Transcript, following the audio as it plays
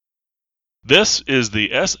This is the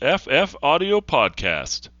SFF Audio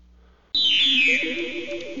Podcast.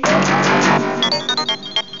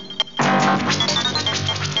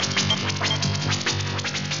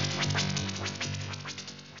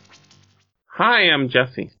 Hi, I'm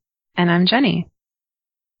Jesse. And I'm Jenny.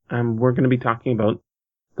 We're going to be talking about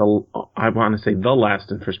I want to say The Last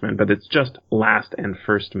and First Men, but it's just Last and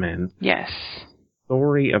First Men. Yes.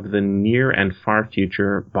 Story of the Near and Far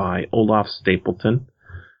Future by Olaf Stapledon.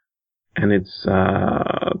 And it's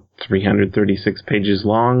 336 pages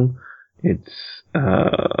long. It's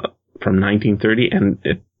from 1930, and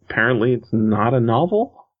apparently it's not a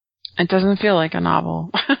novel. It doesn't feel like a novel.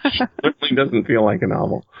 It certainly doesn't feel like a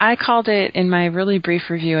novel. I called it, in my really brief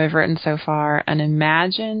review I've written so far, an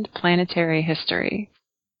imagined planetary history.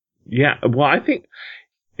 Yeah, well, I think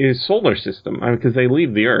it's solar system, because they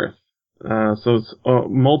leave the Earth. So it's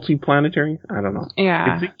multi-planetary? I don't know.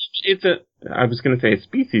 Yeah. I was going to say a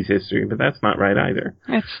species history, but that's not right either.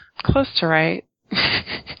 It's close to right.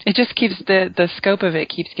 It just keeps, the scope of it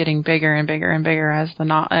keeps getting bigger and bigger and bigger as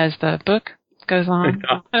the book goes on.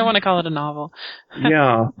 I don't want to call it a novel.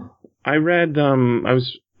 Yeah. I read,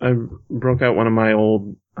 I broke out one of my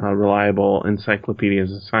old, reliable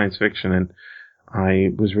encyclopedias of science fiction, and I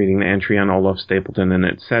was reading the entry on Olaf Stapledon, and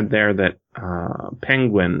it said there that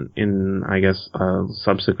Penguin, in, I guess,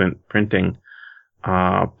 subsequent printing,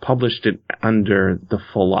 published it under the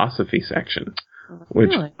philosophy section, which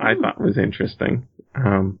really? I thought was interesting,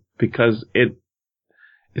 because it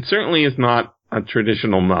certainly is not a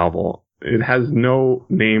traditional novel. It has no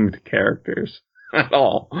named characters at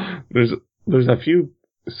all. There's a few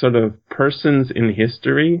sort of persons in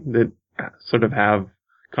history that sort of have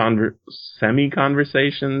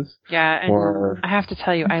semi-conversations. Yeah, and I have to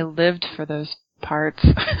tell you, I lived for those parts.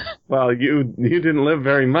 Well, you didn't live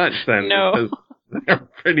very much then. No. Because they're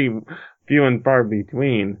pretty few and far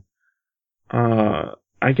between.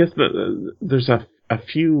 I guess there's a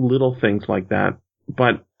few little things like that,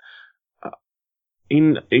 but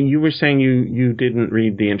you were saying you didn't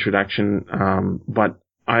read the introduction, but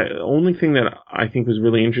only thing that I think was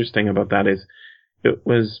really interesting about that is it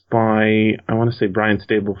was by, I want to say Brian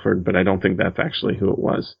Stableford, but I don't think that's actually who it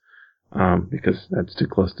was, because that's too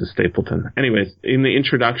close to Stapleton. Anyways, in the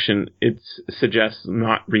introduction, it suggests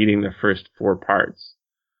not reading the first 4 parts,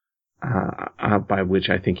 by which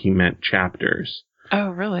I think he meant chapters. Oh,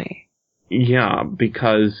 really? Yeah,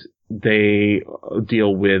 because they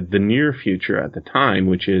deal with the near future at the time,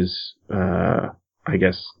 which is, I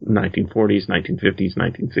guess, 1940s, 1950s,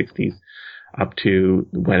 1960s. Up to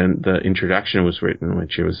when the introduction was written,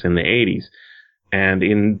 which was in the 80s. And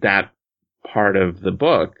in that part of the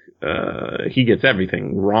book, he gets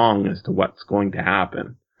everything wrong as to what's going to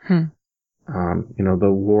happen.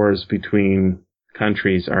 The wars between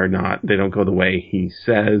countries they don't go the way he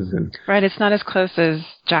says. And right, it's not as close as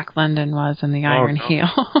Jack London was in The Iron Heel.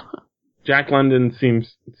 Jack London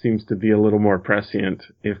seems to be a little more prescient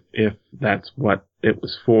if that's what it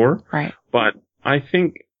was for. Right. But I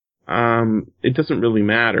think it doesn't really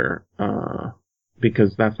matter,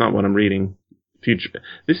 because that's not what I'm reading.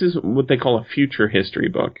 This is what they call a future history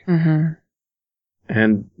book. Mm-hmm.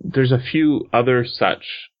 And there's a few other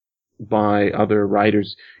such by other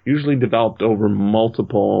writers, usually developed over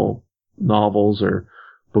multiple novels or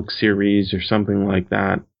book series or something like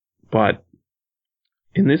that. But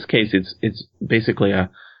in this case, it's basically a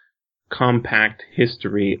compact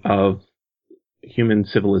history of human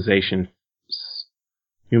civilizations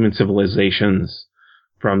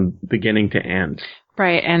from beginning to end.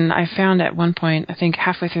 Right, and I found at one point, I think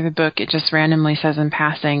halfway through the book, it just randomly says in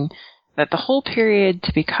passing that the whole period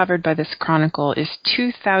to be covered by this chronicle is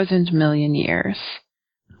 2,000 million years.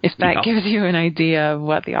 If that gives you an idea of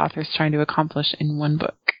what the author's trying to accomplish in one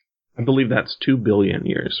book. I believe that's 2 billion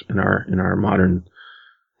years in our modern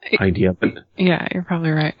idea. But yeah, you're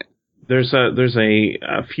probably right. There's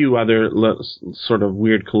a few other sort of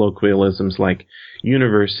weird colloquialisms like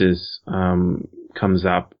universes comes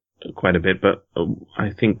up quite a bit, but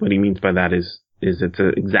I think what he means by that is it's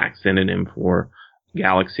an exact synonym for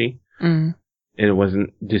galaxy. Mm. It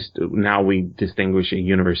wasn't just, now we distinguish a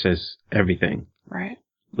universe as everything, right,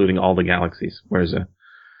 including all the galaxies, whereas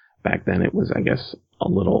back then it was, I guess, a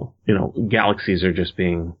little, galaxies are just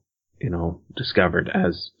being, discovered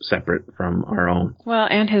as separate from our own. Well,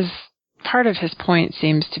 and part of his point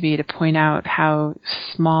seems to be to point out how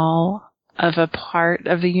small of a part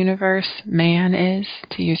of the universe man is,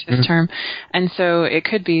 to use his term. And so it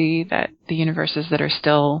could be that the universes that are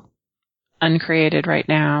still uncreated right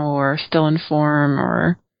now or still in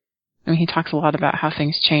form, he talks a lot about how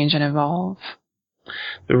things change and evolve.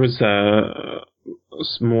 There was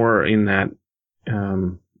more in that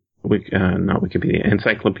not Wikipedia,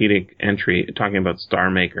 encyclopedic entry talking about Star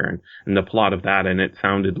Maker and the plot of that, and it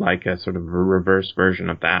sounded like a sort of a reverse version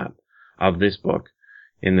of that, of this book,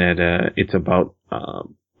 in that it's about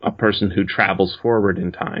a person who travels forward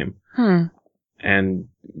in time and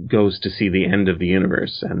goes to see the end of the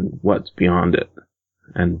universe and what's beyond it.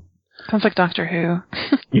 And sounds like Doctor Who.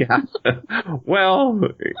 yeah. Well,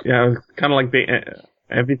 yeah, it's kind of like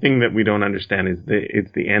everything that we don't understand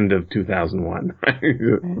it's the end of 2001. Right?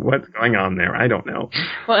 What's going on there? I don't know.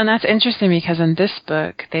 Well, and that's interesting because in this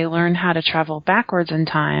book, they learn how to travel backwards in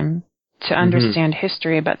time to understand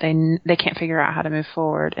history, but they can't figure out how to move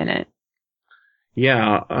forward in it.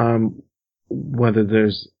 Yeah, whether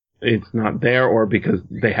it's not there or because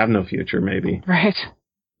they have no future, maybe. Right.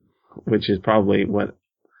 Which is probably what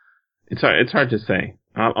it's hard to say.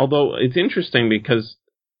 Although it's interesting because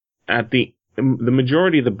at the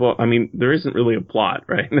majority of the book, I mean, there isn't really a plot,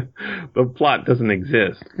 right? The plot doesn't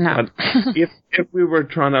exist. No. But if we were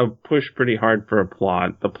trying to push pretty hard for a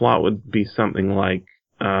plot, the plot would be something like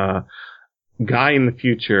guy in the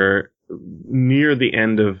future, near the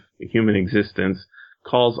end of human existence,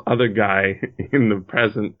 calls other guy in the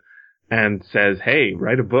present and says, "Hey,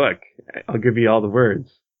 write a book. I'll give you all the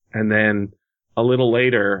words." And then a little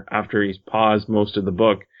later, after he's paused most of the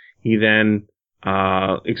book, he then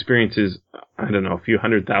experiences, I don't know, a few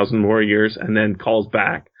 100,000 more years, and then calls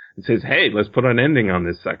back and says, "Hey, let's put an ending on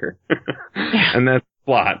this sucker." And that's the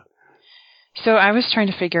plot. So I was trying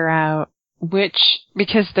to figure out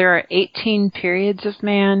because there are 18 periods of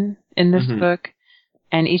man in this book,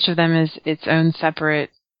 and each of them is its own separate,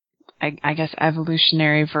 I guess,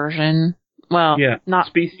 evolutionary version. Well, not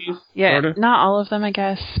species. Yeah, sorta. Not all of them, I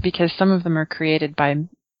guess, because some of them are created by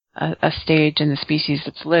a stage in the species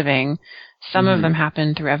that's living. Some of them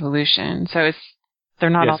happen through evolution, so they're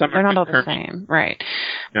not all the same, right?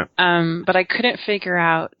 Yeah. But I couldn't figure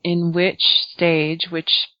out in which stage, which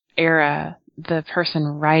era the person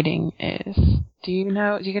writing is. Do you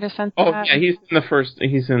know? Do you get a sense of that? Yeah, he's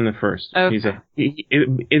in the first. Okay.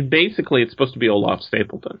 Basically, it's supposed to be Olaf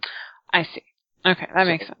Stapledon. I see. Okay, that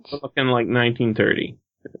makes sense. We're looking like 1930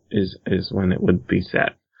 is when it would be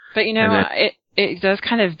set. But it does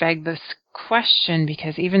kind of beg this question,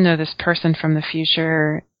 because even though this person from the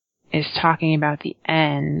future is talking about the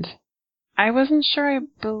end, I wasn't sure I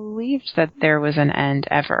believed that there was an end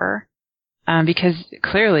ever. Because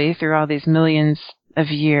clearly through all these millions of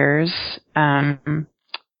years,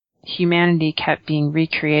 humanity kept being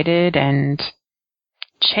recreated and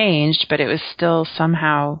changed, but it was still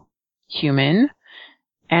somehow human.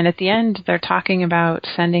 And at the end, they're talking about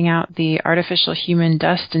sending out the artificial human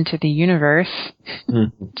dust into the universe.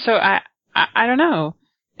 So I don't know.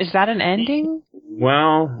 Is that an ending?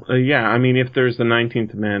 Well, yeah. I mean, if there's the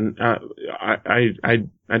 19th man,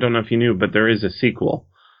 I don't know if you knew, but there is a sequel.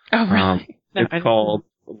 Oh, really? It's called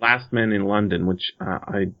Last Men in London, which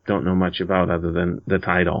I don't know much about other than the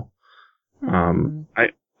title.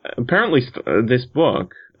 Apparently this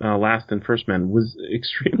book, Last and First Men, was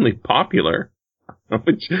extremely popular,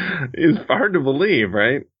 which is hard to believe,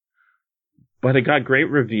 right? But it got great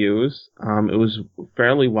reviews. It was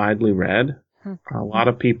fairly widely read. A lot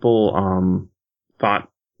of people thought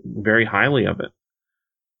very highly of it.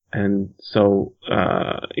 And so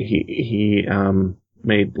he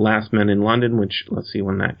made Last Men in London, which, let's see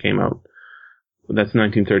when that came out. That's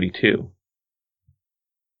 1932.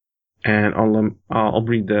 And I'll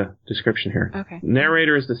read the description here. Okay.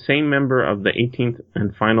 Narrator is the same member of the 18th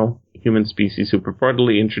and final human species who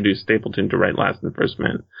purportedly introduced Stapleton to write Last and First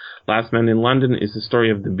Men. Last Men in London is the story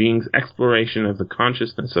of the being's exploration of the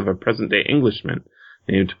consciousness of a present-day Englishman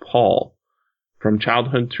named Paul. From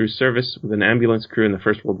childhood through service with an ambulance crew in the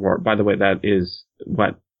First World War. By the way, that is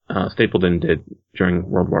what Stapledon did during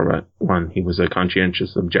World War I. He was a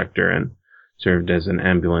conscientious objector and served as an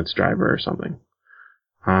ambulance driver or something.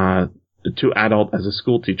 To adult as a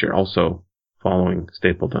school teacher, also following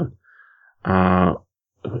Stapledon,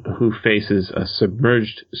 who faces a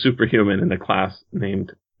submerged superhuman in a class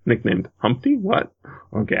nicknamed Humpty? What?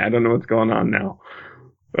 Okay, I don't know what's going on now.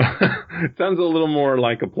 It sounds a little more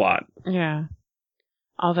like a plot. Yeah.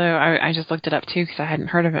 Although I just looked it up too because I hadn't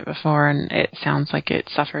heard of it before, and it sounds like it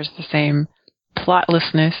suffers the same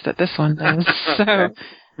plotlessness that this one does. So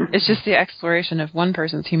it's just the exploration of one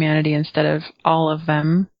person's humanity instead of all of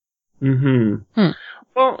them.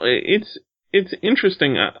 Well, it's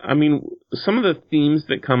interesting. I mean, some of the themes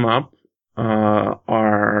that come up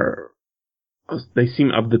they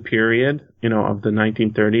seem of the period, of the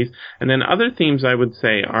 1930s, and then other themes I would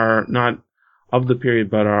say are not of the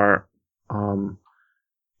period, but are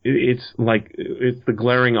it's the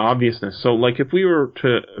glaring obviousness. So, like, if we were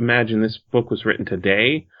to imagine this book was written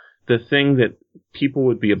today, the thing that people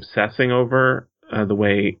would be obsessing over, the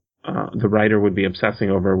way the writer would be obsessing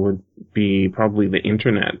over, would be probably the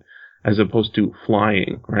internet, as opposed to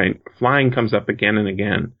flying, right? Flying comes up again and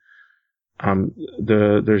again.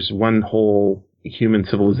 There's one whole human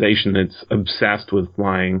civilization that's obsessed with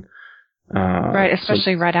flying. Right,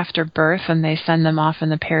 especially right after birth, and they send them off in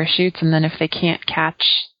the parachutes, and then if they can't catch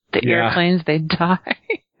the airplanes, they die.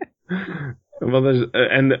 Well, there's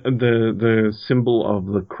and the symbol of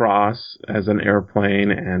the cross as an airplane,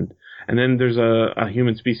 and then there's a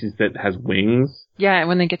human species that has wings. Yeah,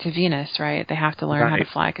 when they get to Venus, right, they have to learn how to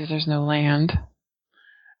fly because there's no land.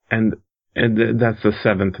 And that's the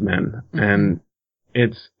seventh men, mm-hmm. and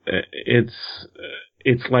it's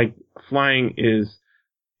like flying is.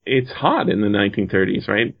 It's hot in the 1930s,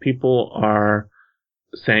 right? People are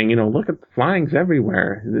saying, look at flying's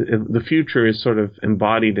everywhere. The future is sort of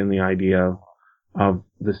embodied in the idea of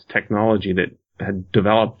this technology that had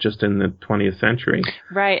developed just in the 20th century.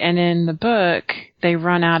 Right, and in the book, they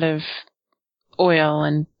run out of oil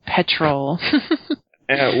and petrol.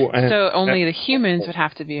 So only the humans would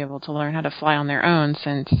have to be able to learn how to fly on their own,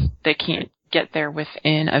 since they can't get there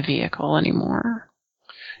within a vehicle anymore.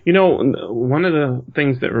 One of the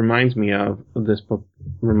things that this book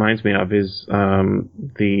reminds me of is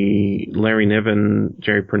the Larry Niven,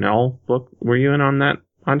 Jerry Pournelle book. Were you in on that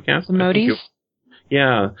podcast? The Modis?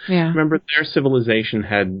 Yeah. Remember, their civilization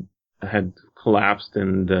had collapsed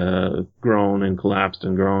and grown and collapsed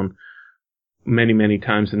and grown many, many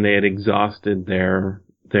times, and they had exhausted their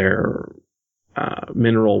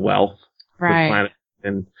mineral wealth. Right. The planet.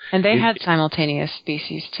 And they had simultaneous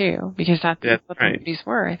species too, because that's what the movies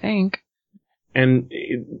were, I think. And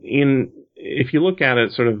if you look at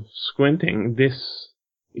it sort of squinting, this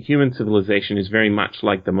human civilization is very much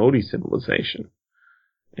like the Modi civilization.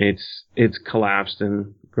 It's collapsed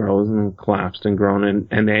and grows and collapsed and grown,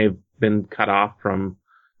 and they've been cut off from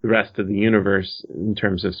the rest of the universe in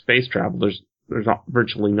terms of space travel. There's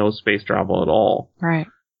virtually no space travel at all. Right.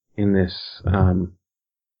 In this,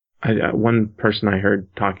 one person I heard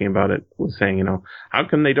talking about it was saying, how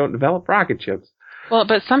come they don't develop rocket ships? Well,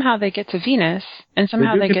 but somehow they get to Venus, and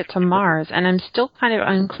somehow they get to Mars, and I'm still kind of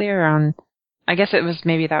unclear on, I guess that was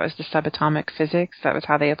the subatomic physics. That was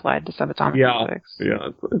how they applied the subatomic physics. Yeah,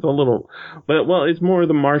 it's a little, but it's more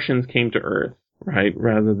the Martians came to Earth, right?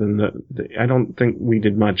 Rather than I don't think we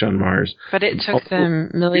did much on Mars. But it took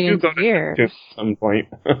them millions of years. At some point.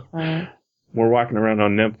 We're walking around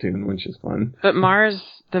on Neptune, which is fun. But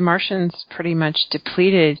the Martians pretty much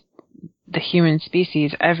depleted the human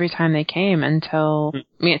species every time they came until,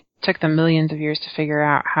 it took them millions of years to figure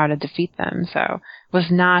out how to defeat them. So it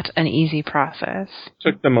was not an easy process. It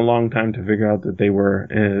took them a long time to figure out that they were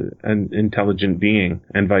an intelligent being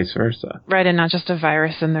and vice versa. Right, and not just a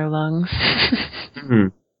virus in their lungs. Mm-hmm.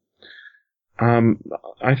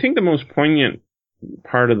 I think the most poignant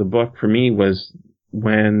part of the book for me was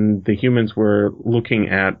when the humans were looking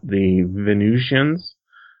at the Venusians,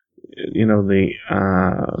 the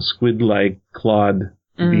squid-like clawed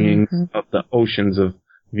beings of the oceans of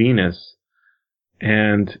Venus,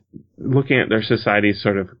 and looking at their society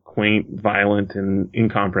sort of quaint, violent, and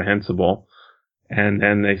incomprehensible. And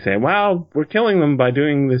then they say, well, we're killing them by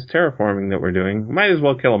doing this terraforming that we're doing. Might as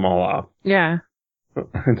well kill them all off. Yeah.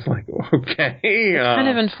 It's like, okay. It's kind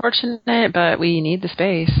of unfortunate, but we need the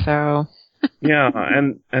space, so... Yeah,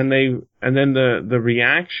 and then the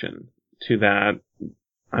reaction to that.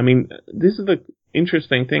 I mean, this is the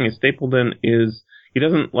interesting thing. Is Stapledon he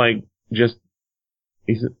doesn't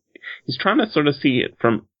he's trying to sort of see it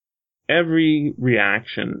from every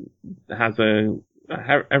reaction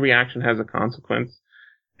every action has a consequence,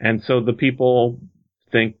 and so the people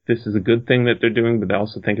think this is a good thing that they're doing, but they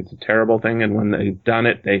also think it's a terrible thing. And when they've done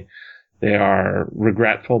it, they are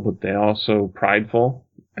regretful, but they're also prideful.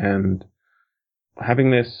 And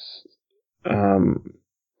having this, one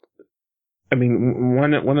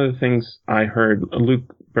of the things I heard,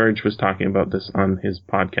 Luke Burge was talking about this on his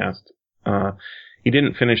podcast. He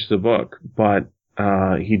didn't finish the book, but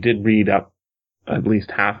he did read up at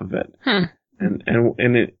least half of it. And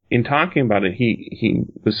in talking about it, he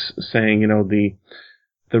was saying,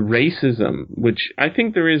 the racism, which I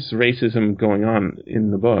think there is racism going on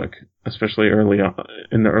in the book, especially early on,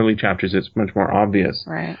 in the early chapters, it's much more obvious.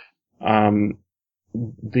 Right.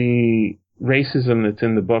 The racism that's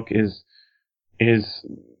in the book is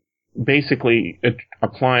basically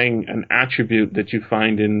applying an attribute that you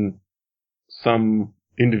find in some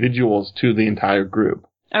individuals to the entire group.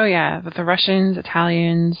 Oh yeah, but the Russians,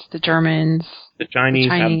 Italians, the Germans, the Chinese.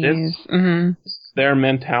 Have this. Mm-hmm. Their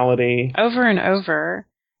mentality. Over and over.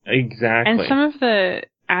 Exactly. And some of the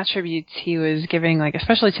attributes he was giving, like,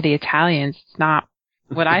 especially to the Italians, it's not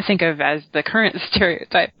what I think of as the current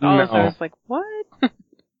stereotype. I was like, what?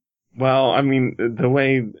 Well, I mean, the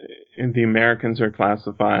way the Americans are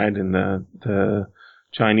classified and the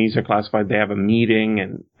Chinese are classified, they have a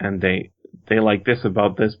meeting and they like this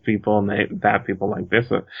about this people and that people like this.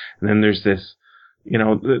 And then there's this,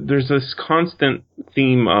 there's this constant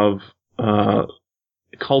theme of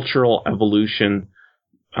cultural evolution,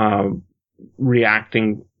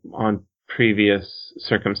 reacting on previous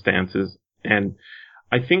circumstances. And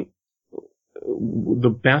I think the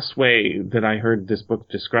best way that I heard this book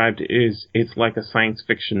described is it's like a science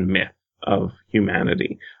fiction myth of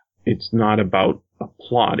humanity. It's not about a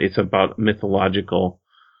plot. It's about it's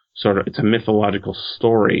a mythological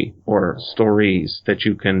story or stories that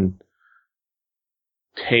you can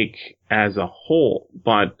take as a whole,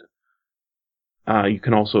 but you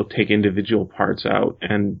can also take individual parts out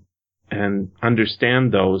and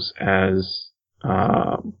understand those as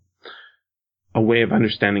a way of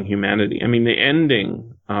understanding humanity. I mean, the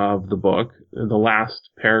ending of the book, the last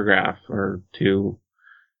paragraph or two,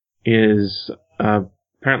 is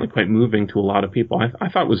apparently quite moving to a lot of people. I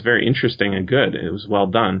thought it was very interesting and good. It was well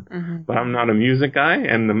done. Mm-hmm. But I'm not a music guy,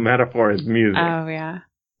 and the metaphor is music. Oh, yeah.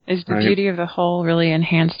 Is the beauty of the whole really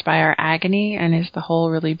enhanced by our agony, and is the whole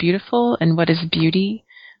really beautiful? And what is beauty?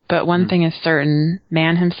 But one thing is certain,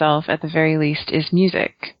 man himself, at the very least, is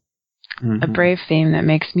music. Mm-hmm. A brave theme that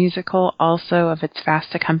makes musical also of its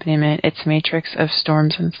vast accompaniment, its matrix of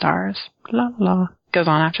storms and stars. La la. Goes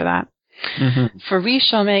on after that. Mm-hmm. For we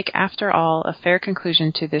shall make, after all, a fair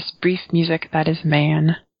conclusion to this brief music that is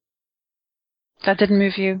man. That didn't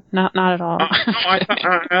move you? Not at all.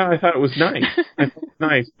 I thought it was nice. I thought it was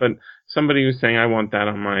nice, but somebody was saying, I want that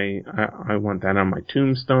on my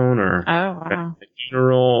tombstone or wow.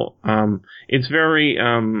 funeral. It's very.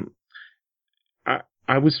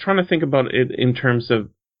 I was trying to think about it in terms of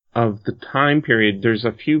the time period. There's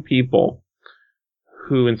a few people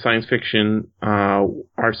who in science fiction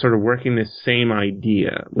are sort of working this same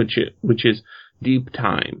idea, which is deep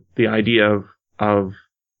time. The idea of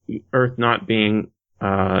Earth not being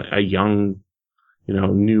a young,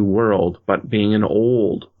 new world, but being an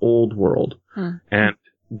old world, and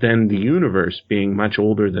then the universe being much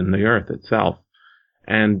older than the Earth itself,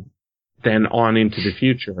 and then on into the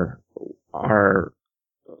future, our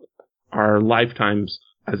lifetimes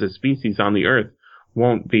as a species on the Earth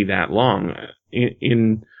won't be that long.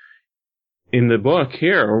 In the book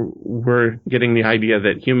here, we're getting the idea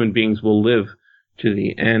that human beings will live to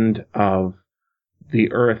the end of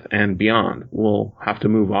the Earth and beyond. We'll have to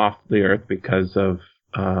move off the Earth because of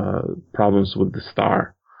problems with the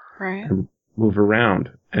star. Right. And move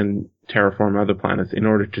around and terraform other planets in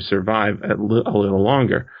order to survive a little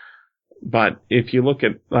longer. But if you look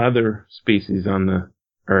at other species on the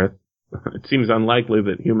Earth, it seems unlikely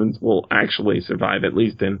that humans will actually survive, at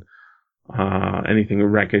least in anything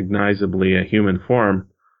recognizably a human form,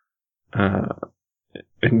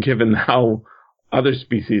 and given how other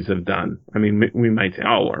species have done. I mean, we might say,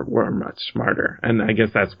 we're much smarter. And I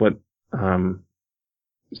guess that's what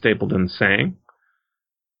Stapledon's saying.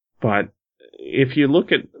 But if you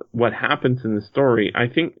look at what happens in the story, I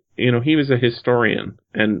think, he was a historian.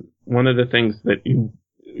 And one of the things that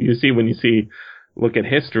you see when you look at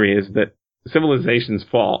history is that civilizations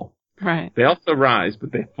fall. Right. They also rise,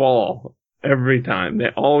 but they fall every time. They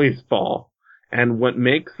always fall. And what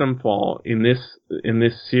makes them fall in this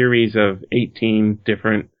series of 18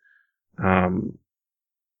 different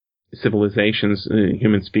civilizations,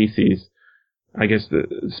 human species, I guess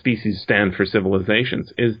the species stand for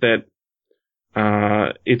civilizations, is that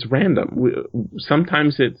it's random.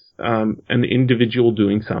 Sometimes it's an individual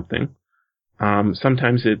doing something.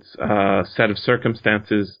 Sometimes it's a set of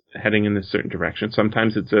circumstances heading in a certain direction.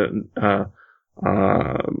 Sometimes it's a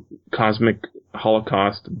cosmic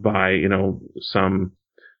holocaust by, some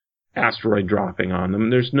asteroid dropping on them.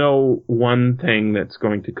 There's no one thing that's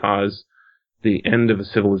going to cause the end of a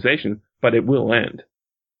civilization, but it will end.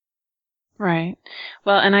 Right.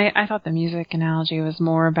 Well, and I thought the music analogy was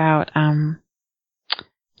more about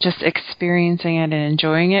just experiencing it and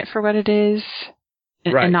enjoying it for what it is.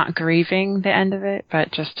 Right. And not grieving the end of it,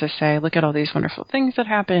 but just to say, look at all these wonderful things that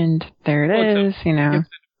happened. There it is, It gives it a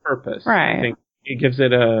purpose. Right. I think it gives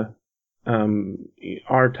it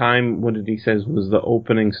our time, what did he say, was the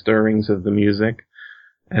opening stirrings of the music.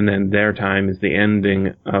 And then their time is the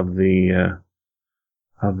ending of the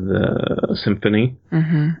symphony.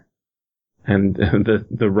 Mm-hmm. And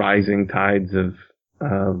the rising tides of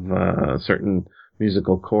certain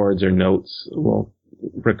musical chords or notes will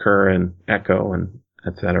recur and echo and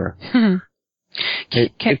etc.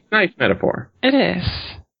 It's a nice metaphor. It is.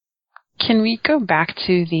 Can we go back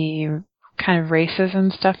to the kind of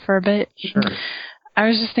racism stuff for a bit? Sure. I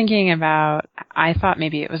was just thinking about, I thought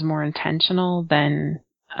maybe it was more intentional than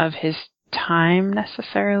of his time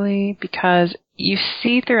necessarily, because you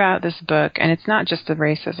see throughout this book, and it's not just the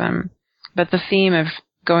racism, but the theme of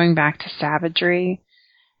going back to savagery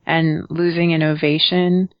and losing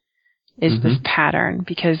innovation is this pattern,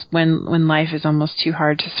 because when life is almost too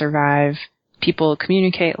hard to survive, people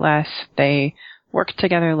communicate less, they work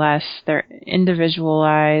together less, they're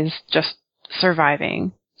individualized, just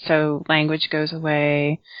surviving. So language goes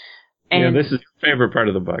away. And this is your favorite part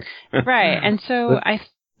of the book. Right. And so I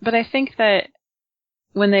think that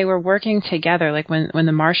when they were working together, like when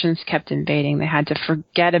the Martians kept invading, they had to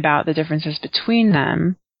forget about the differences between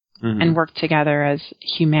them and work together as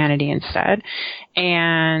humanity instead.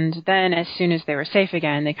 And then as soon as they were safe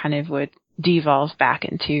again, they kind of would devolve back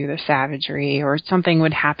into the savagery, or something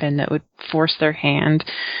would happen that would force their hand.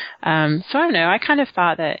 So I don't know. I kind of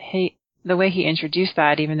thought that the way he introduced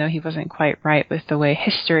that, even though he wasn't quite right with the way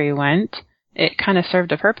history went, it kind of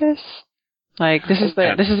served a purpose. Like, this is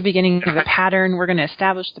the beginning of the pattern. We're going to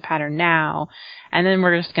establish the pattern now, and then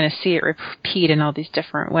we're just going to see it repeat in all these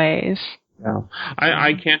different ways. Yeah.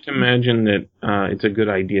 I can't imagine that it's a good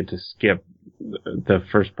idea to skip the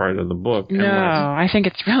first part of the book. No, I think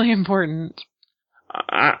it's really important.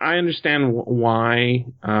 I understand why.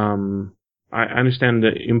 I understand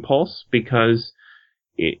the impulse, because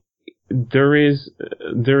there is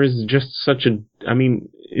just such a. I mean,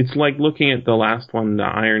 it's like looking at the last one, the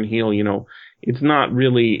Iron Heel. You know, it's not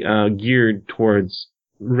really geared towards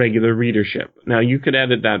regular readership. Now, you could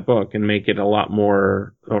edit that book and make it a lot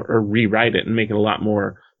more, or rewrite it and make it a lot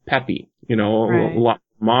more peppy. You know, right. A lot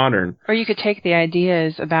modern. Or you could take the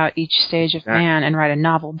ideas about each stage of man and write a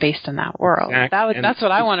novel based on that world. Exactly. That's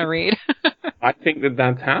what I want to read. I think that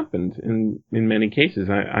that's happened in many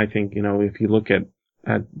cases. I think, you know, if you look at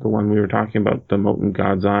the one we were talking about, The Mote in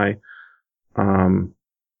God's Eye,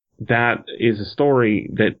 that is a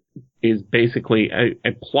story that is basically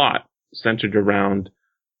a plot centered around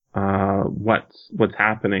what's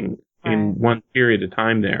happening in one period of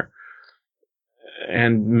time there.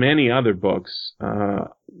 And many other books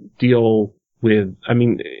deal with. I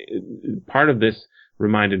mean, part of this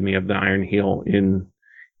reminded me of the Iron Heel in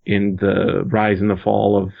the rise and the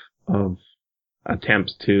fall of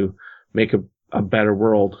attempts to make a better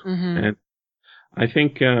world. And I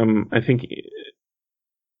think I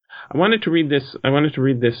wanted to read this. I wanted to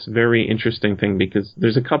read this very interesting thing, because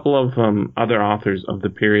there's a couple of other authors of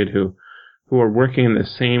the period who are working in the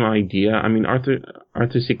same idea. I mean, Arthur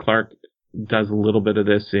C. Clarke does a little bit of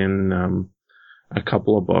this in a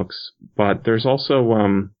couple of books, but there's also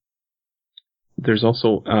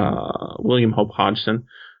William Hope Hodgson,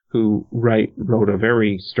 who wrote a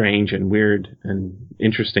very strange and weird and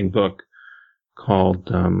interesting book called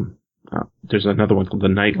there's another one called The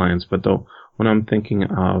Nightlands, but the one I'm thinking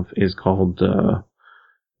of is called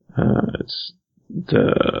it's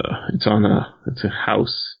a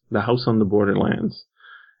house, The House on the Borderlands,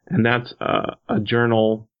 and that's a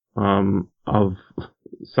journal of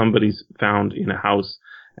somebody's found in a house,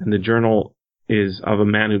 and the journal is of a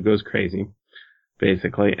man who goes crazy,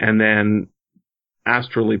 basically, and then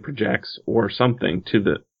astrally projects or something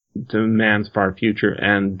to man's far future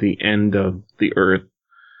and the end of the earth.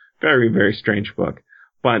 Very, very strange book.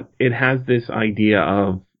 But it has this idea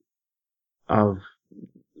of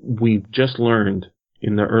we've just learned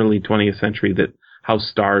in the early 20th century that how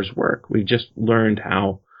stars work. We've just learned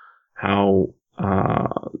how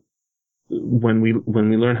when we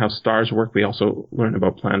learn how stars work, we also learn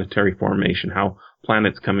about planetary formation, how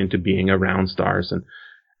planets come into being around stars,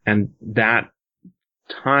 and that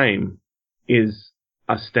time is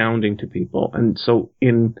astounding to people. And so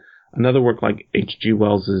in another work like H.G.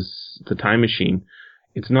 Wells's The Time Machine,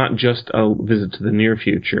 it's not just a visit to the near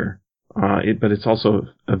future, but it's also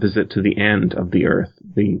a visit to the end of the earth,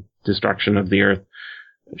 the destruction of the earth,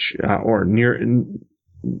 or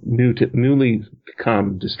newly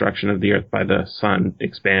become destruction of the earth by the sun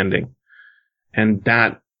expanding. And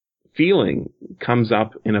that feeling comes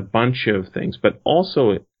up in a bunch of things, but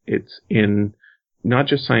also it's in not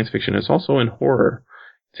just science fiction, it's also in horror.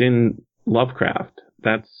 It's in Lovecraft.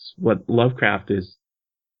 That's what Lovecraft is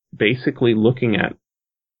basically looking at.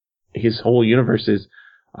 His whole universe is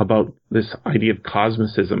about this idea of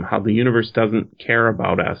cosmicism, how the universe doesn't care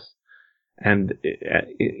about us. And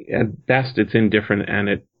at best, it's indifferent, and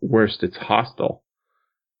at worst, it's hostile.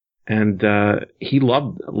 And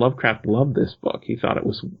Lovecraft loved this book. He thought it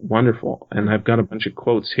was wonderful. And I've got a bunch of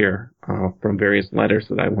quotes here from various letters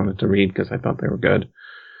that I wanted to read because I thought they were good.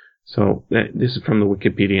 So this is from the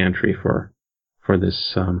Wikipedia entry for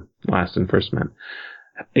this Last and First Men.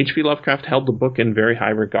 H.P. Lovecraft held the book in very high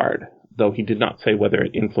regard, though he did not say whether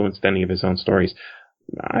it influenced any of his own stories.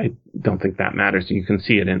 I don't think that matters. You can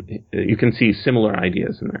see similar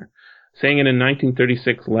ideas in there. Saying in a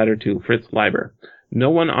 1936 letter to Fritz Leiber, "No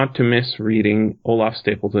one ought to miss reading Olaf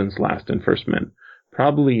Stapledon's Last and First Men.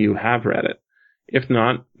 Probably you have read it. If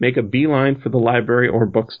not, make a beeline for the library or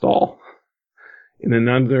bookstall." In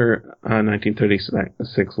another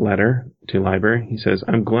 1936 letter to Leiber, he says,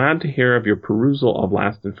 "I'm glad to hear of your perusal of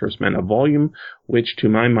Last and First Men, a volume which to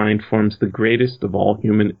my mind forms the greatest of all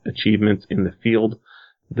human achievements in the field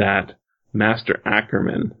that Master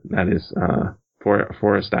Ackerman," that is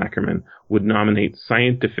Forrest Ackerman, "would nominate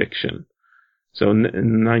science-fiction." So in the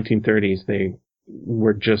 1930s, they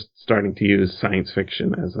were just starting to use science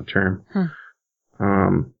fiction as a term.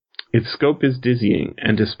 Its scope is dizzying,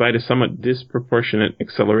 and despite a somewhat disproportionate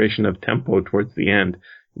acceleration of tempo towards the end,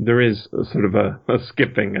 there is a sort of a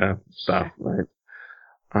skipping stuff, right?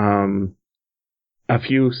 A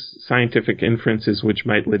few scientific inferences which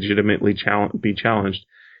might legitimately be challenged.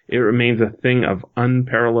 It remains a thing of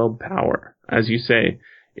unparalleled power. As you say,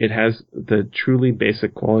 it has the truly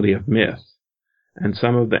basic quality of myth, and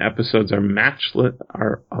some of the episodes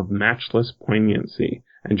are of matchless poignancy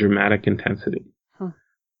and dramatic intensity.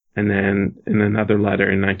 And then in another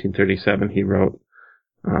letter in 1937, he wrote,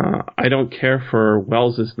 "I don't care for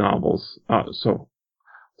Wells's novels. I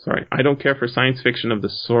don't care for science fiction of the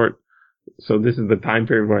sort." So this is the time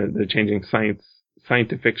period where they're changing science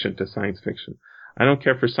fiction to science fiction. "I don't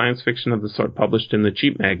care for science fiction of the sort published in the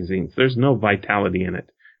cheap magazines. There's no vitality in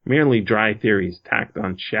it. Merely dry theories tacked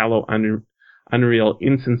on shallow, unreal,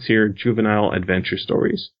 insincere, juvenile adventure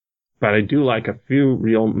stories. But I do like a few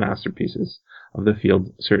real masterpieces of the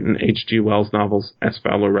field, certain H.G. Wells novels, S.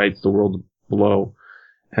 Fowler Wright's The World Below,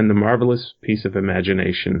 and the marvelous piece of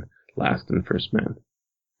imagination, Last and First Men."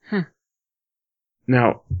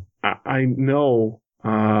 Now, I know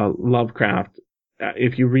Lovecraft,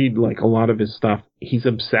 if you read like a lot of his stuff, he's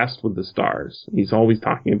obsessed with the stars. He's always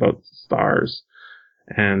talking about stars.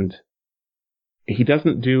 And he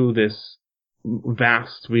doesn't do this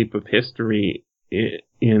vast sweep of history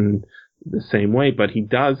in the same way, but he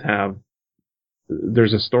does have.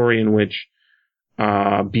 There's a story in which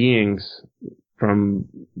beings from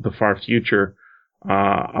the far future,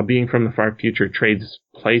 a being from the far future trades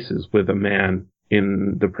places with a man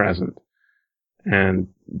in the present, and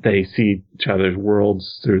they see each other's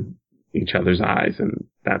worlds through each other's eyes, and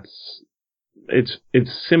it's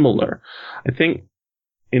similar. I think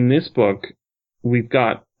in this book we've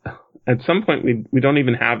got, at some point we don't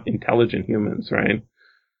even have intelligent humans, right?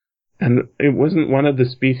 And it wasn't one of the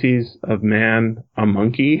species of man a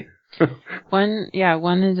monkey? One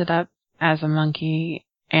ended up as a monkey,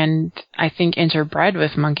 and I think interbred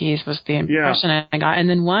with monkeys was the impression I got. And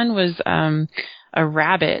then one was a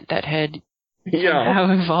rabbit that had somehow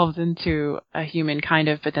evolved into a human, kind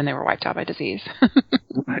of, but then they were wiped out by disease.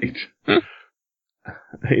 Right.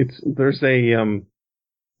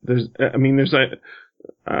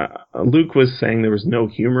 Luke was saying there was no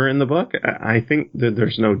humor in the book. I think that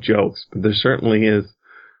there's no jokes, but there certainly is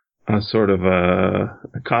a sort of a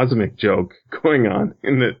cosmic joke going on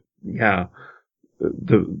in that,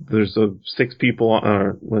 there's 6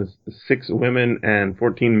 women and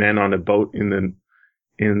 14 men on a boat in the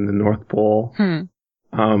North Pole,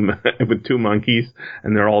 with 2 monkeys,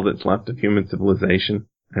 and they're all that's left of human civilization.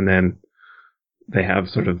 And then they have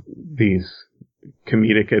sort of these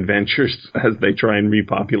comedic adventures as they try and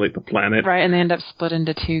repopulate the planet. Right, and they end up split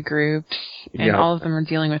into 2 groups, and all of them are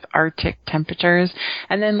dealing with Arctic temperatures.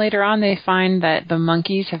 And then later on they find that the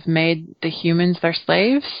monkeys have made the humans their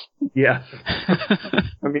slaves. Yes.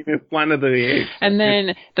 I mean, it's Planet of the Apes. And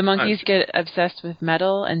then the monkeys get obsessed with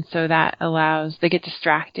metal, and so they get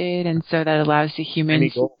distracted, and so that allows the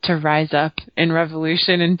humans to rise up in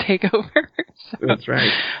revolution and take over. That's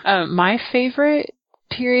right. My favorite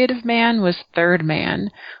period of man was Third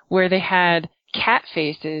Man, where they had cat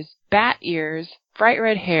faces, bat ears, bright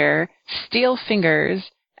red hair, steel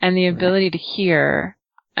fingers, and the ability to hear,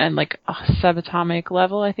 and like a subatomic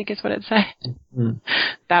level, I think is what it said. Mm-hmm.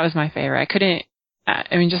 That was my favorite.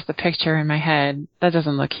 Just the picture in my head, that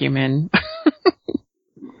doesn't look human.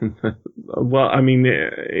 Well, I mean,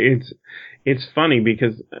 it's funny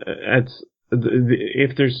because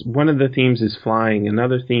if there's one of the themes is flying,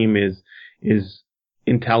 another theme is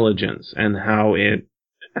intelligence and how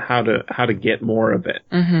to get more of it.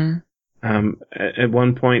 Mm-hmm. At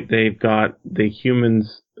one point, they've got the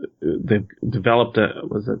humans. They've developed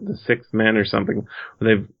the 6th man or something?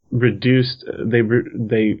 They've reduced. They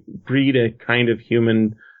breed a kind of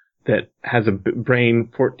human that has a brain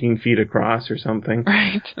 14 feet across or something.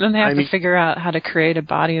 Right. And then they have to figure out how to create a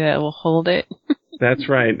body that will hold it. That's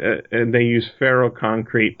right. And they use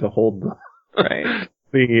ferroconcrete to hold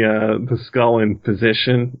the skull in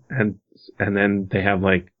position, and then they have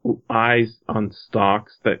like eyes on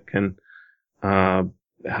stalks that can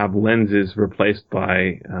have lenses replaced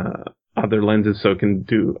by other lenses, so it can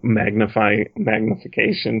do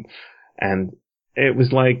magnification. And it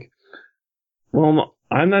was like, well,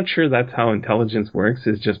 I'm not sure that's how intelligence works,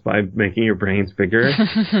 is just by making your brains bigger.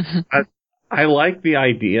 I like the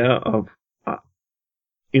idea of,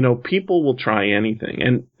 people will try anything.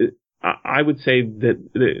 And I would say that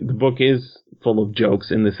the book is full of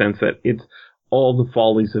jokes in the sense that it's all the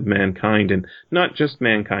follies of mankind, and not just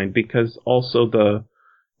mankind, because also the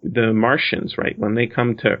Martians, right? When they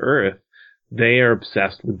come to Earth, they are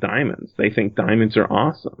obsessed with diamonds. They think diamonds are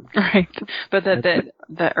awesome. Right. But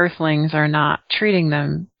the Earthlings are not treating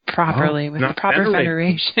them properly with the proper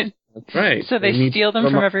federation. That's right. So they steal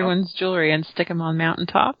them from everyone's jewelry and stick them on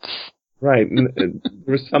mountaintops. Right. And there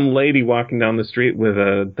was some lady walking down the street with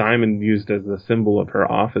a diamond used as a symbol of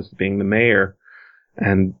her office, being the mayor,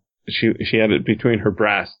 and she had it between her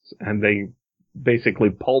breasts, and they basically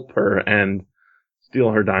pulp her and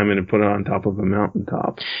steal her diamond and put it on top of a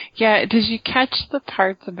mountaintop. Yeah, did you catch the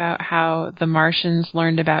parts about how the Martians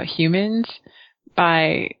learned about humans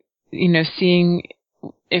by, seeing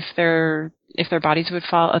if their bodies would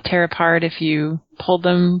tear apart if you pulled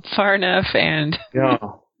them far enough, and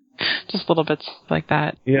just little bits like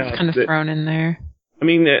that. Yeah, kind of thrown in there. I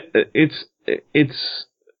mean, it's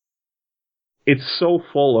so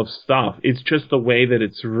full of stuff. It's just the way that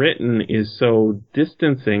it's written is so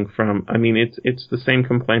distancing from, it's the same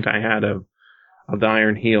complaint I had of the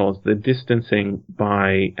Iron Heels, the distancing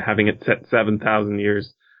by having it set 7,000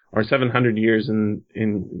 years or 700 years in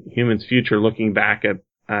humans' future, looking back at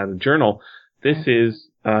a journal. This is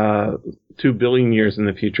 2 billion years in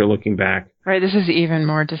the future looking back. Right, this is even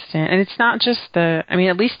more distant. And it's not just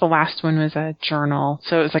at least the last one was a journal,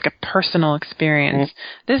 so it was like a personal experience.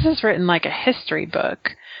 Mm-hmm. This is written like a history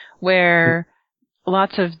book where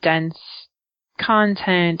lots of dense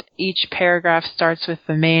content. Each paragraph starts with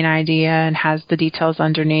the main idea and has the details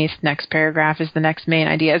underneath. Next paragraph is the next main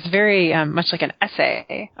idea. It's very much like an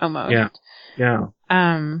essay almost. Yeah.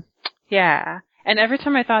 Yeah. And every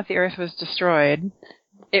time I thought the Earth was destroyed,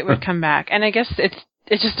 it would come back. And I guess it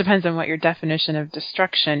just depends on what your definition of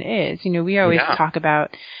destruction is. We always talk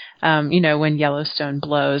about, when Yellowstone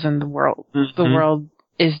blows and the world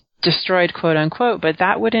is destroyed, quote unquote, but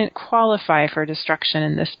that wouldn't qualify for destruction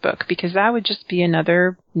in this book, because that would just be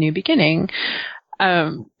another new beginning.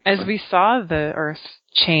 As we saw the Earth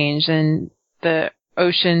change and the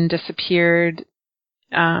ocean disappeared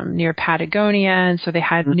near Patagonia, and so they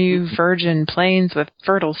had new virgin plains with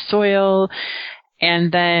fertile soil.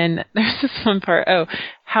 And then there's this one part,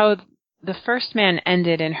 how the first man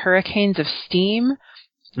ended in hurricanes of steam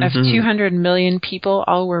of 200 million people.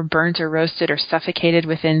 All were burnt or roasted or suffocated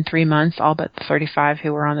within 3 months, all but the 35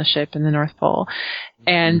 who were on the ship in the North Pole.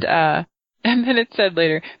 And then it said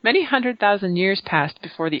later, many 100,000 years passed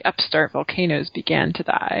before the upstart volcanoes began to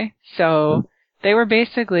die. So they were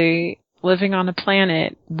basically living on a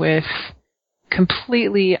planet with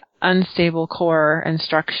completely unstable core and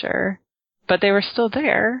structure. But they were still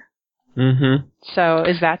there. Mm-hmm. So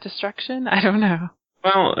is that destruction? I don't know.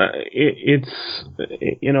 Well, it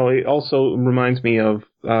also reminds me of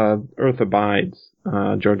Earth Abides,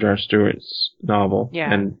 George R. Stewart's novel,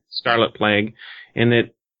 and Scarlet Plague, in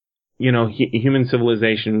that, human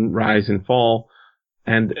civilization rise and fall.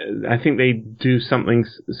 And I think they do something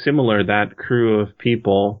similar. That crew of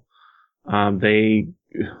people, they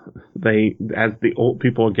as the old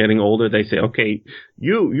people are getting older, they say, okay,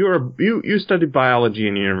 you studied biology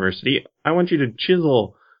in university. I want you to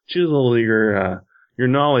chisel your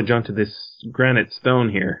knowledge onto this granite stone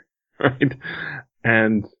here, right?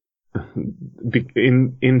 And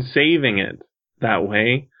in saving it that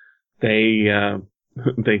way, they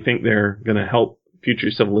think they're going to help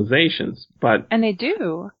future civilizations, and they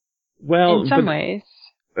do. Well, in some ways.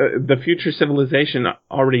 The future civilization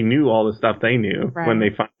already knew all the stuff they knew when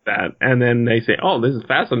they find that. And then they say, oh, this is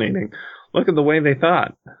fascinating. Look at the way they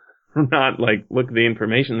thought. Not like, look at the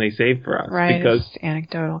information they saved for us. Right, because it's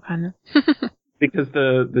anecdotal kind of. Because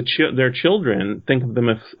their children think of them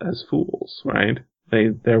as fools, right?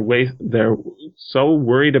 They're so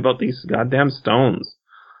worried about these goddamn stones.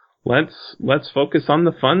 Let's focus on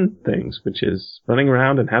the fun things, which is running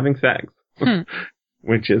around and having sex.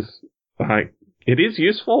 Which is like, it is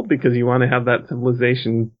useful because you want to have that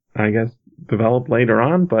civilization, I guess, develop later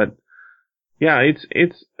on. But yeah, it's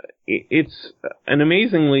it's an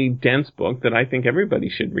amazingly dense book that I think everybody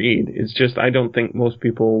should read. It's just I don't think most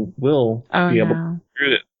people will be able to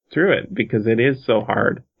get through it because it is so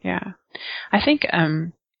hard. Yeah. I think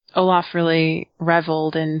Olaf really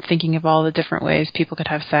reveled in thinking of all the different ways people could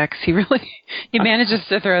have sex. He manages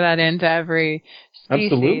to throw that into every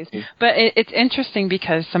species. Absolutely. But it's interesting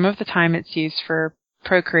because some of the time it's used for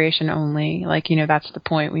procreation only, like, that's the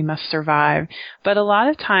point, we must survive. But a lot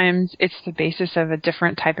of times it's the basis of a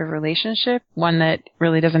different type of relationship, one that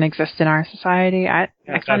really doesn't exist in our society. I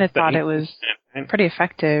kind of thought it was pretty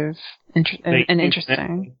effective and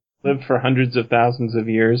interesting. Lived for hundreds of thousands of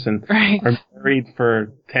years and are married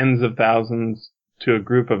for tens of thousands to a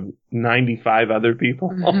group of 95 other people.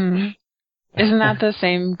 Mm-hmm. Isn't that the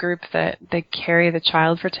same group that they carry the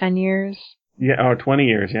child for 10 years? Yeah, or 20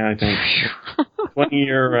 years, yeah, I think.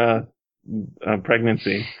 20-year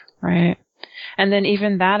pregnancy. Right. And then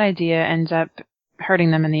even that idea ends up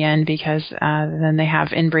hurting them in the end because then they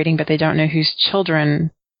have inbreeding, but they don't know whose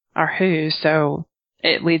children are whose, so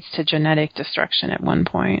it leads to genetic destruction at one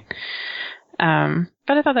point.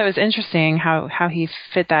 But I thought that was interesting how he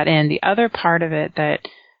fit that in. The other part of it that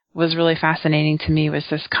was really fascinating to me was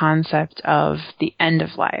this concept of the end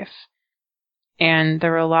of life. And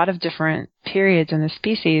there were a lot of different periods in the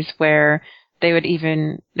species where they would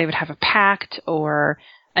have a pact or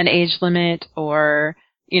an age limit or,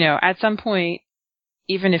 at some point,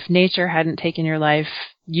 even if nature hadn't taken your life,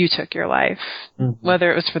 you took your life,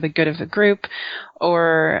 whether it was for the good of the group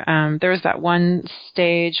or there was that one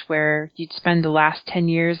stage where you'd spend the last 10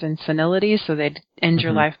 years in senility, so they'd end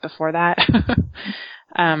your life before that.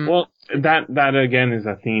 Well, that again is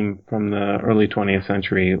a theme from the early 20th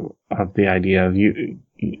century of the idea of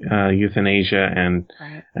euthanasia and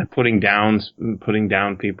putting down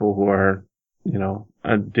people who are,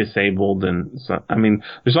 disabled. And so, I mean,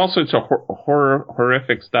 there's all sorts of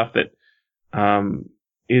horrific stuff that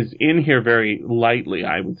is in here very lightly,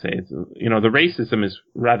 I would say. It's, the racism is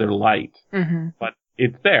rather light, but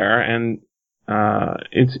it's there, and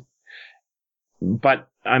but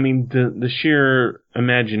I mean, the sheer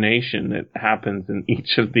imagination that happens in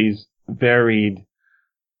each of these varied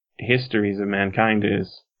histories of mankind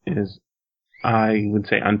is, I would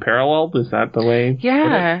say, unparalleled. Is that the way?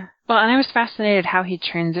 Yeah. Well, and I was fascinated how he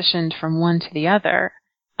transitioned from one to the other.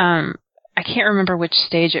 I can't remember which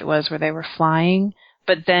stage it was where they were flying,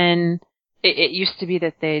 but then it used to be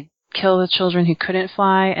that they'd kill the children who couldn't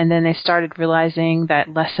fly, and then they started realizing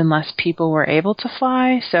that less and less people were able to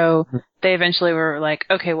fly, so they eventually were like,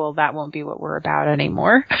 okay, well, that won't be what we're about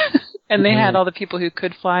anymore. And they had all the people who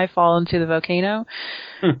could fly fall into the volcano.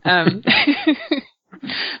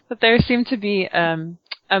 But there seemed to be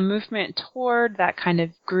a movement toward that kind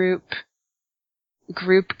of group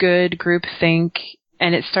good, group think,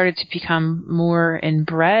 and it started to become more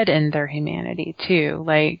inbred in their humanity too.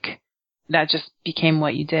 Like, that just became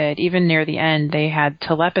what you did. Even near the end, they had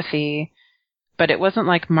telepathy, but it wasn't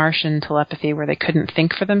like Martian telepathy where they couldn't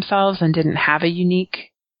think for themselves and didn't have a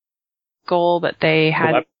unique goal, but they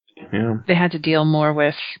had to deal more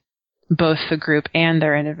with both the group and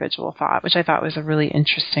their individual thought, which I thought was a really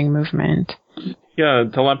interesting movement. Yeah,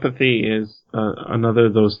 telepathy is another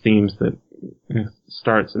of those themes that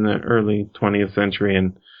starts in the early 20th century,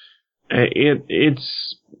 and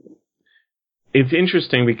it's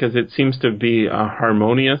interesting because it seems to be a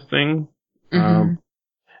harmonious thing.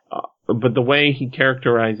 But the way he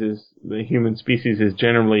characterizes the human species is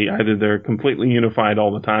generally either they're completely unified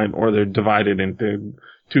all the time or they're divided into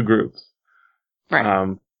two groups.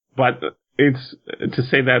 Right. But it's to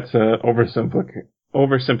say that's a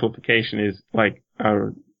oversimplification is like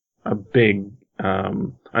a big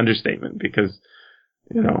understatement because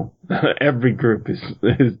every group is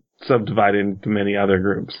subdivided into many other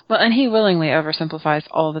groups. Well, and he willingly oversimplifies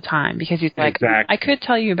all the time because he's like, exactly. I could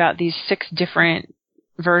tell you about these 6 different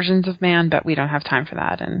versions of man, but we don't have time for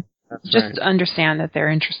that. And just understand that they're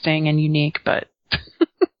interesting and unique, but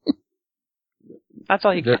that's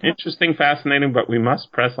all you can. They're interesting, fascinating, but we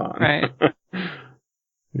must press on. Right.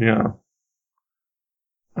 Yeah.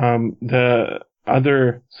 The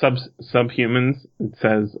other subhumans, it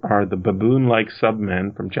says, are the baboon-like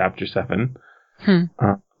submen from Chapter 7,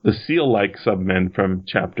 the seal-like submen from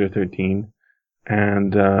Chapter 13,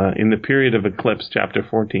 and in the period of eclipse, Chapter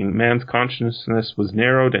 14, man's consciousness was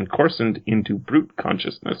narrowed and coarsened into brute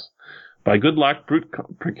consciousness. By good luck, brute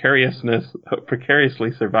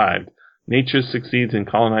precariously survived. Nature succeeds in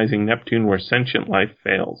colonizing Neptune where sentient life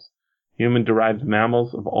fails. Human-derived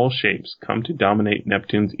mammals of all shapes come to dominate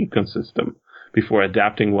Neptune's ecosystem before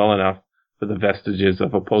adapting well enough for the vestiges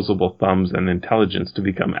of opposable thumbs and intelligence to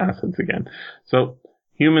become assets again. So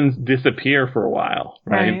humans disappear for a while,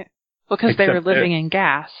 right? because they were living in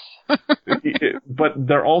gas. But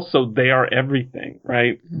they are everything,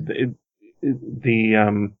 right?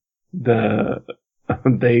 Mm-hmm.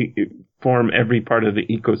 They form every part of the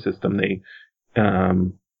ecosystem. They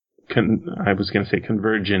I was going to say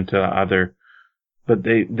converge into other, but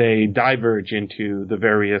they diverge into the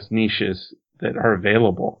various niches that are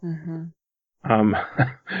available. Mm-hmm.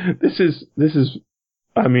 This is,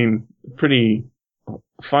 I mean, pretty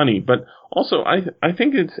funny, but also I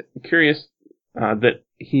think it's curious that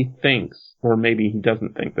he thinks, or maybe he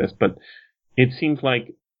doesn't think this, but it seems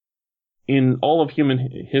like in all of human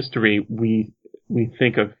history, we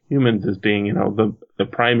think of humans as being, the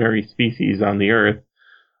primary species on the earth.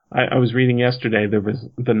 I was reading yesterday, there was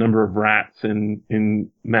the number of rats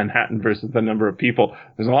in Manhattan versus the number of people.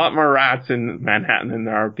 There's a lot more rats in Manhattan than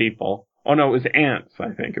there are people. Oh no, it was ants. I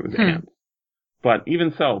think it was ants. But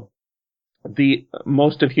even so,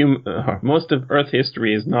 most of Earth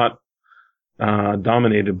history is not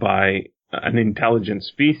dominated by an intelligent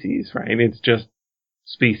species, right? It's just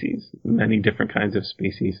species, many different kinds of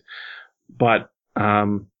species. But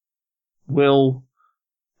will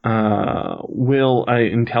an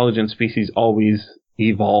intelligent species always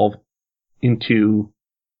evolve into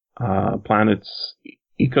planet's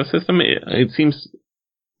ecosystem? It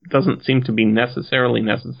doesn't seem to be necessarily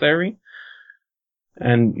necessary.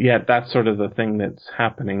 And yet that's sort of the thing that's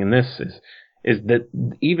happening in this is that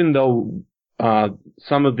even though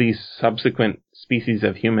some of these subsequent species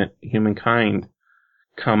of humankind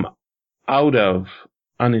come out of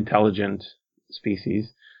unintelligent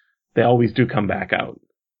species, they always do come back out.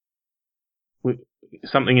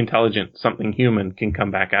 Something intelligent, something human can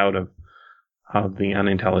come back out of the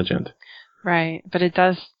unintelligent. Right, but it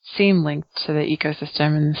does seem linked to the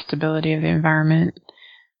ecosystem and the stability of the environment,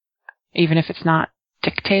 even if it's not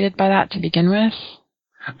dictated by that to begin with.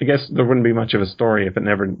 I guess there wouldn't be much of a story if it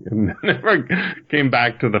never came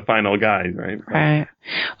back to the final guys, right? Right.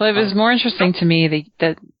 Well, it was more interesting to me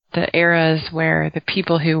the eras where the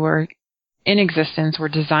people who were in existence were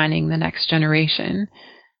designing the next generation,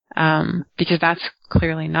 because that's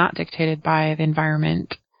clearly not dictated by the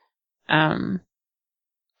environment.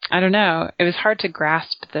 I don't know. It was hard to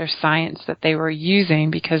grasp their science that they were using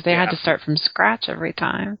because they had to start from scratch every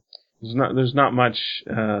time. There's not much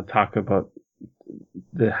talk about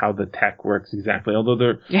how the tech works exactly, although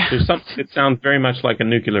there's something that sounds very much like a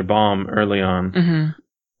nuclear bomb early on.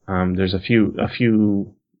 Mm-hmm. There's a few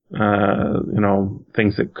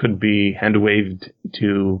things that could be hand-waved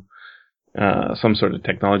to some sort of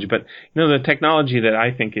technology. But, the technology that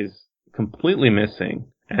I think is completely missing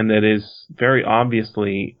and that is very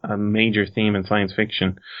obviously a major theme in science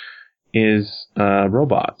fiction is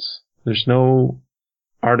robots. There's no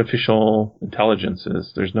artificial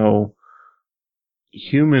intelligences. There's no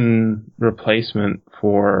human replacement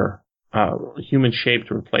for human-shaped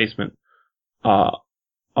replacement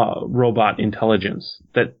robot intelligence.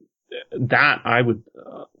 That I would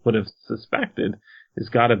have suspected has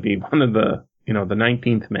got to be one of the the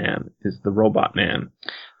 19th man is the robot man.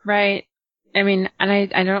 Right. I mean, and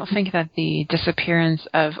I don't think that the disappearance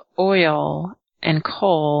of oil and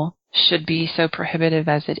coal should be so prohibitive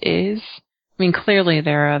as it is. I mean, clearly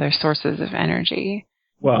there are other sources of energy.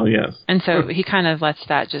 Well, yes. And so he kind of lets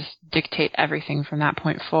that just dictate everything from that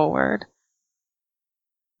point forward.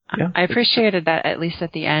 Yeah. I appreciated that at least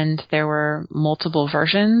at the end there were multiple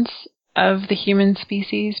versions of the human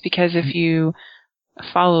species, because if you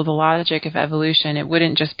follow the logic of evolution, it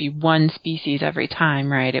wouldn't just be one species every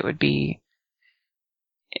time, right? It would be,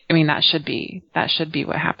 I mean, that should be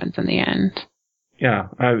what happens in the end. Yeah.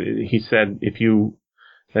 He said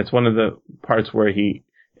that's one of the parts where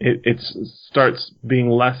it starts being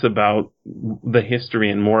less about the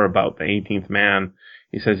history and more about the 18th man.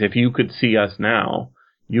 He says, if you could see us now,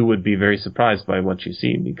 you would be very surprised by what you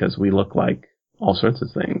see, because we look like all sorts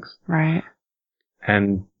of things. Right.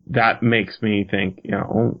 And that makes me think,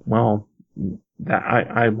 that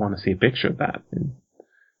I want to see a picture of that. It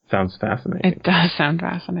sounds fascinating. It does sound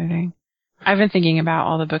fascinating. I've been thinking about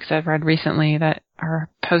all the books I've read recently that are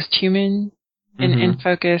post-human in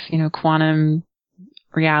focus, quantum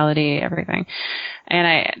reality, everything.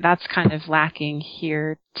 And that's kind of lacking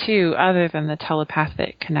here too, other than the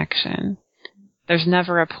telepathic connection. There's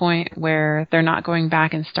never a point where they're not going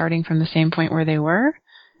back and starting from the same point where they were.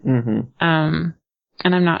 Mm-hmm.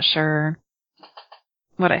 And I'm not sure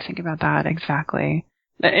what I think about that exactly.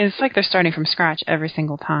 It's like they're starting from scratch every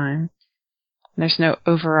single time. There's no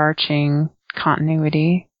overarching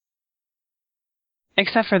continuity.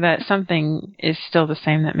 Except for that something is still the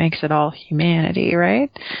same that makes it all humanity, right?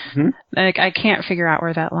 Mm-hmm. Like, I can't figure out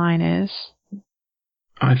where that line is.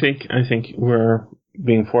 I think we're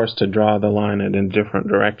being forced to draw the line in a different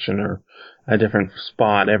direction or a different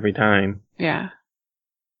spot every time. Yeah.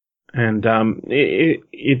 And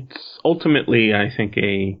it's ultimately, I think,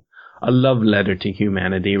 a love letter to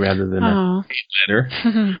humanity rather than a hate letter.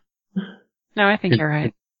 No, I think you're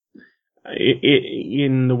right.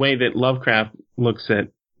 In the way that Lovecraft looks at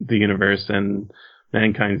the universe and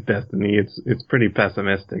mankind's destiny, it's pretty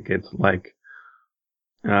pessimistic. It's like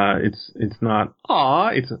it's not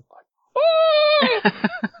it's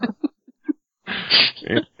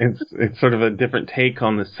it's sort of a different take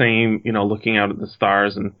on the same, looking out at the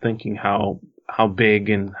stars and thinking how big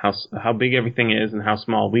and how big everything is and how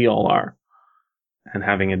small we all are, and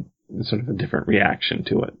having a sort of a different reaction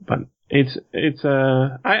to it. But I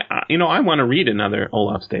want to read another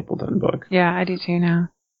Olaf Stapledon book. Yeah, I do too now.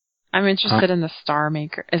 I'm interested in the Star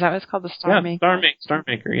Maker. Is that what it's called, the Star Maker? Star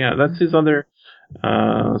Maker. Yeah, that's his other.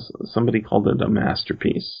 Somebody called it a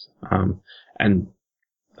masterpiece, and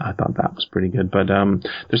I thought that was pretty good. But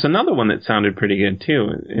there's another one that sounded pretty good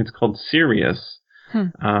too. It's called Sirius,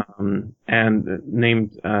 and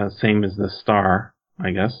named same as the star,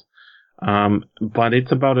 I guess. But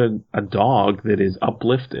it's about a dog that is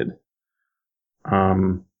uplifted.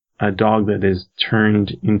 A dog that is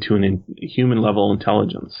turned into an human level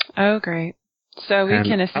intelligence. Oh, great. So we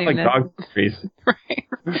can assume I like dog stories. Right.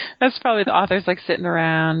 That's probably the author's like sitting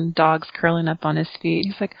around, dogs curling up on his feet.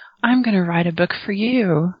 He's like, I'm going to write a book for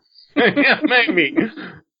you. Yeah, maybe.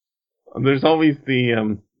 There's always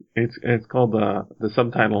the, it's called the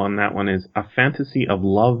subtitle on that one is A Fantasy of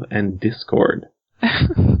Love and Discord.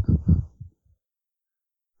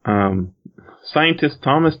 Scientist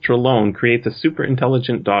Thomas Trelone creates a super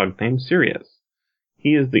intelligent dog named Sirius.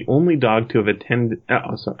 He is the only dog to have attained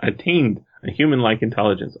a human-like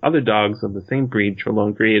intelligence. Other dogs of the same breed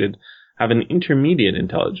Trelone created have an intermediate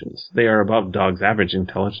intelligence. They are above dogs' average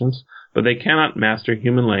intelligence, but they cannot master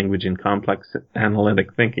human language and complex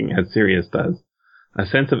analytic thinking as Sirius does. A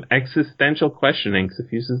sense of existential questioning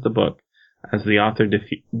suffuses the book as the author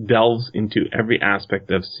delves into every aspect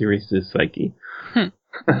of Sirius's psyche. Who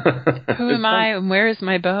am I and where is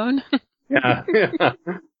my bone? Yeah.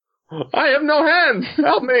 I have no hands!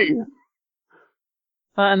 Help me!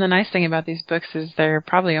 Well, and the nice thing about these books is they're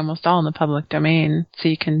probably almost all in the public domain, so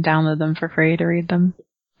you can download them for free to read them.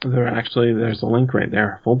 There's a link right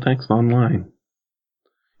there, full text online.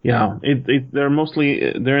 Yeah, they're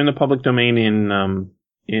in the public domain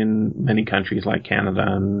in many countries like Canada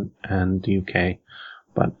and the UK,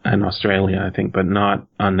 and Australia, I think, but not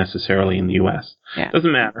unnecessarily in the US. Yeah.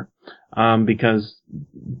 Doesn't matter, because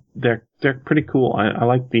they're pretty cool. I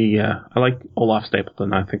like Olaf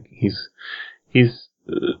Stapledon. I think he's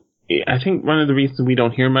I think one of the reasons we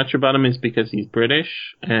don't hear much about him is because he's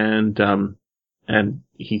British and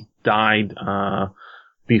he died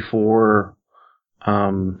before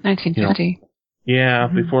 1950.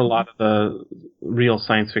 Before a lot of the real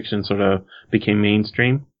science fiction sort of became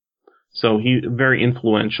mainstream. So he's a very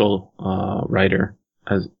influential writer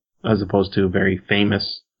as opposed to a very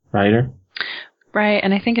famous writer. Right,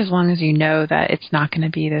 and I think as long as you know that it's not going to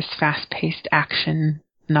be this fast-paced action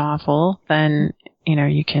novel, then,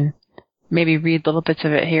 you can maybe read little bits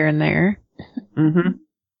of it here and there. Mm-hmm.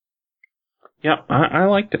 Yeah, I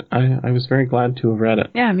liked it. I was very glad to have read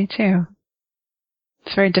it. Yeah, me too.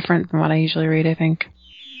 It's very different from what I usually read, I think.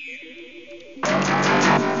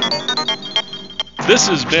 This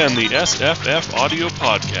has been the SFF Audio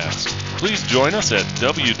Podcast. Please join us at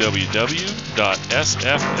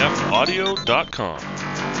www.sffaudio.com.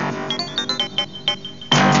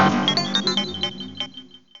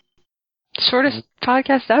 Shortest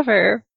podcast ever.